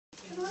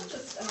Can I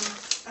just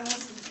ask,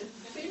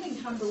 feeling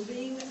humble,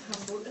 being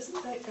humble,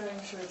 isn't that going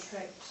to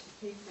attract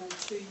people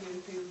to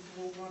you who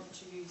will want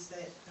to use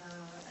that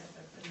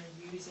in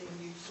a using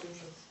you sort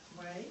of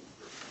way?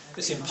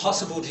 It's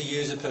impossible to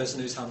use a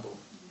person who's humble.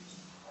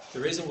 The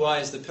reason why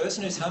is the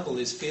person who's humble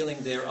is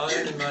feeling their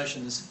own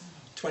emotions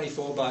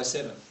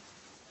 24/7.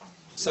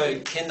 So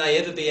can they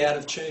ever be out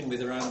of tune with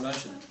their own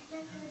emotion?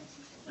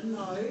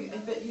 No,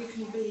 but you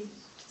can be,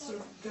 sort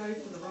of go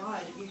for the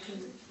ride. You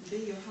can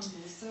be your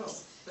humble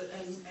self, but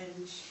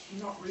and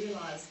not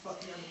realise what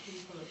the other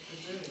people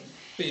are doing.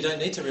 But you don't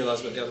need to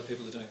realise what the other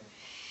people are doing.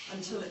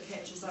 Until it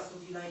catches up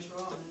with you later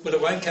on. But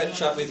it won't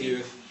catch up with you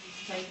if...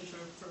 Take you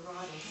for a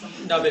ride or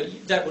something. No,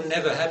 but that would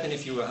never happen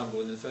if you were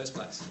humble in the first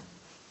place.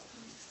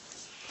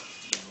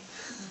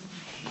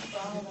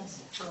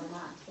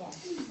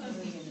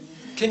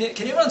 Can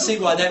everyone see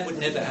why that would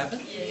never happen?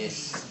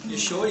 Yes. You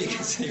sure you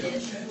can see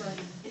it?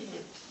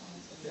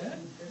 Yeah?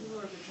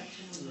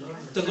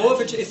 The The law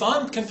of if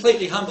I'm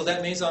completely humble,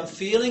 that means I'm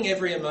feeling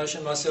every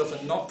emotion myself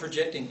and not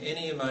projecting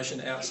any emotion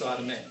outside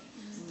of me.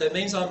 That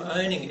means I'm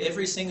owning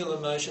every single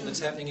emotion that's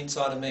happening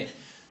inside of me.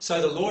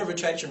 So the law of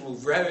attraction will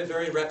very,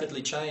 very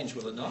rapidly change,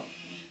 will it not?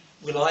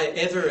 Will I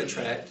ever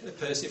attract a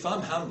person, if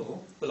I'm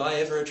humble, will I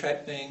ever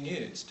attract being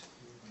used?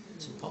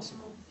 It's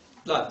impossible.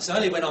 Like, it's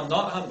only when I'm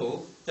not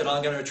humble that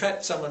I'm going to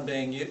attract someone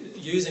being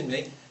using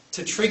me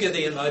to trigger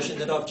the emotion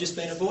that I've just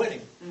been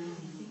avoiding.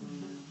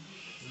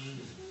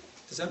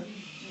 Does that,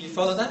 you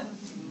follow that?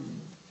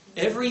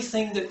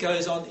 Everything that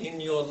goes on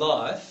in your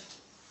life,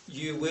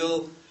 you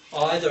will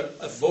either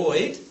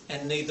avoid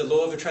and need the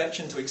law of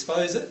attraction to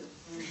expose it,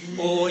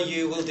 or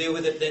you will deal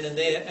with it then and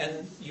there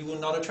and you will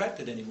not attract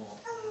it anymore.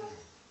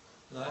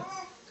 Right?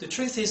 The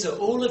truth is that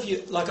all of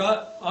you, like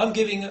I'm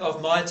giving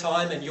of my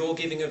time and you're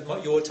giving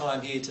of your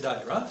time here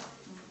today, right?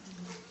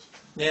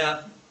 Now,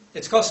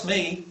 it's cost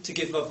me to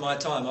give of my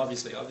time,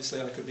 obviously.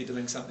 Obviously I could be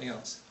doing something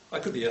else. I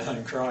could be at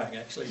home crying,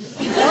 actually.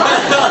 That's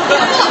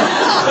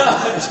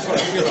what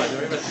I feel like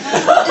doing.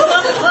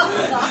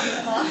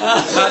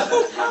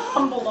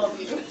 Humble of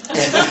you.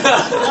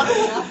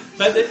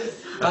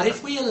 But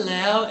if we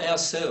allow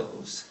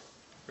ourselves,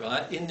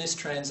 right, in this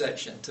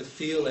transaction to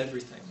feel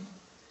everything,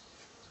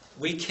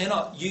 you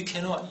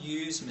cannot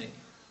use me.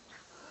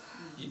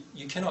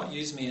 You cannot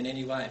use me in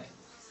any way.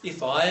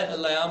 If I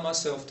allow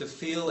myself to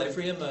feel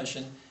every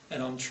emotion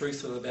and I'm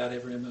truthful about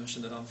every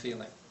emotion that I'm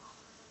feeling.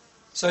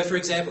 So, for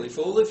example, if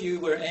all of you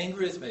were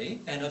angry with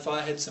me and if I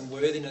had some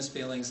worthiness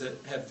feelings that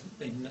have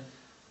been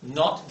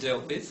not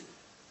dealt with,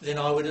 then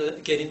I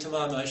would get into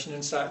my emotion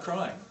and start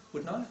crying,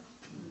 wouldn't I?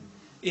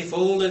 If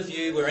all of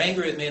you were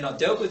angry with me and I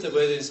dealt with the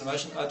worthiness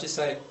emotion, I'd just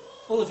say,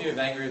 all of you are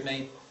angry with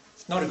me,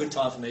 it's not a good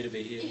time for me to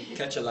be here,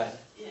 catch you later.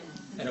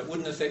 And it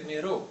wouldn't affect me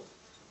at all.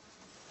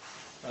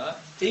 Right?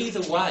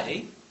 Either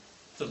way,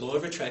 the law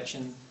of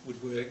attraction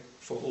would work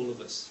for all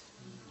of us.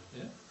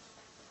 Yeah?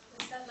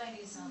 Is that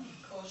lady's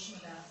caution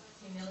about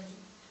humility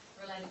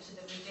related to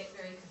that we get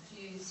very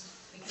confused?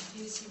 We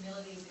confuse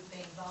humility with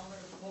being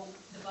vulnerable. Well,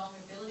 the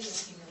vulnerability of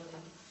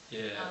humility.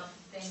 Yeah.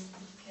 Then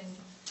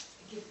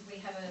we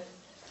have a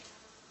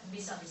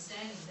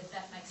misunderstanding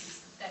that makes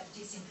us, that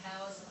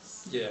disempowers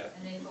us. Yeah.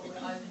 And therefore we're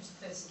open to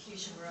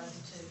persecution, we're open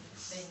to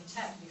being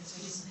attacked because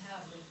we're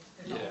disempowered,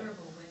 we're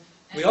vulnerable.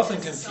 We often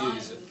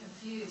confuse it. We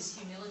confuse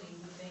humility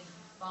with being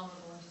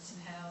vulnerable and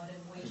disempowered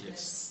and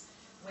weakness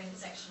when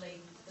it's actually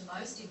the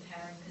most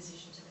empowering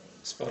position to be.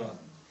 Spot on.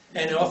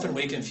 And often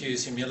we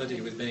confuse humility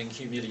with being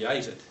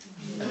humiliated.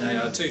 And they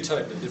are two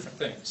totally different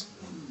things.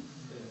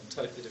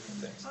 Totally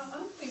different things.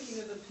 I'm thinking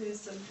of a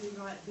person who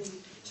might be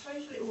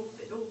totally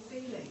all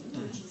feeling,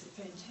 which is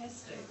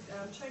fantastic,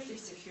 totally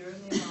secure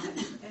in their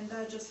life, and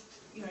they're just,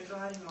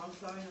 gliding along,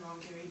 flowing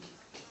along very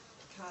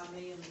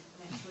calmly and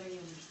naturally,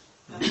 and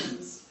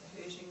nothing's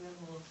hurting them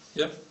or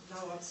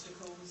no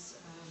obstacles,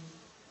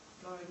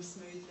 flowing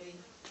smoothly.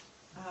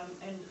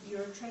 And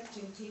you're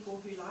attracting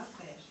people who like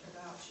that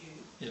about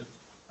you. Yep.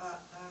 But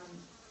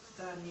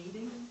they're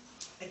needing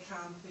a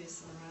calm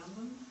person around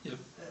them. Yep.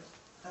 But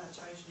they're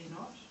totally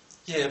not.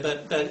 Yeah,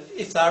 but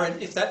if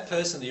that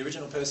person, the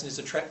original person, is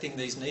attracting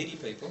these needy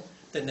people,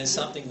 then there's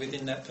something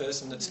within that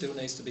person that still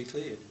needs to be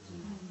cleared.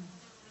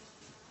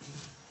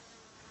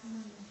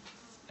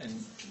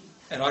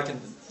 And I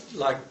can,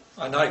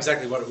 I know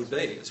exactly what it would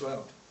be as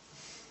well.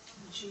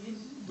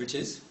 Which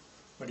is?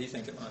 What do you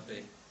think it might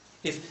be?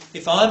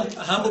 If I'm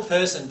a humble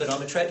person, but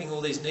I'm attracting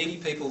all these needy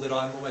people that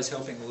I'm always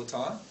helping all the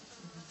time,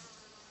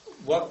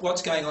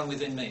 what's going on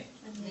within me?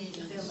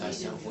 No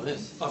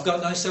self-worth. I've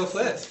got no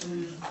self-worth.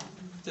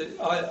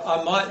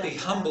 I might be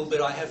humble, but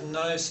I have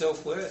no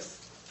self-worth.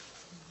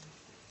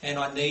 And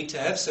I need to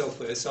have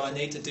self-worth, so I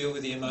need to deal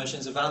with the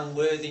emotions of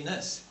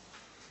unworthiness.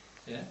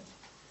 Yeah?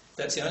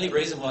 That's the only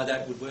reason why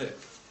that would work,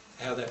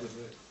 how that would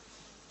work.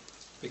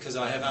 Because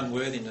I have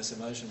unworthiness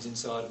emotions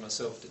inside of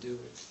myself to deal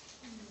with.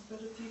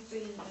 But if you've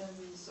been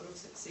sort of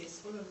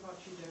successful in what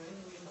you're doing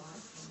in your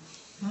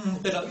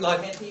life, but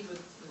you're happy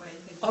with the way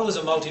things I was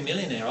a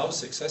multi-millionaire, I was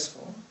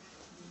successful.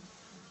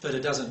 But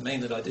it doesn't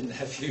mean that I didn't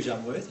have huge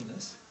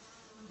unworthiness.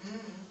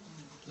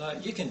 No,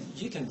 you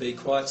can be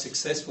quite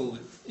successful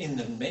in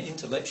the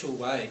intellectual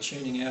way,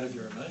 tuning out of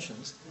your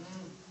emotions,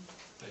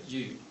 but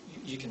you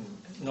can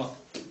not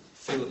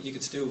feel. You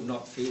could still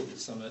not feel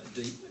some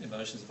deep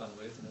emotions of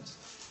unworthiness.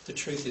 The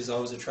truth is, I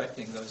was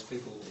attracting those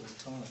people all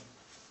the time,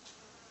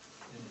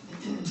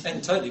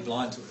 and totally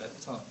blind to it at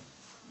the time.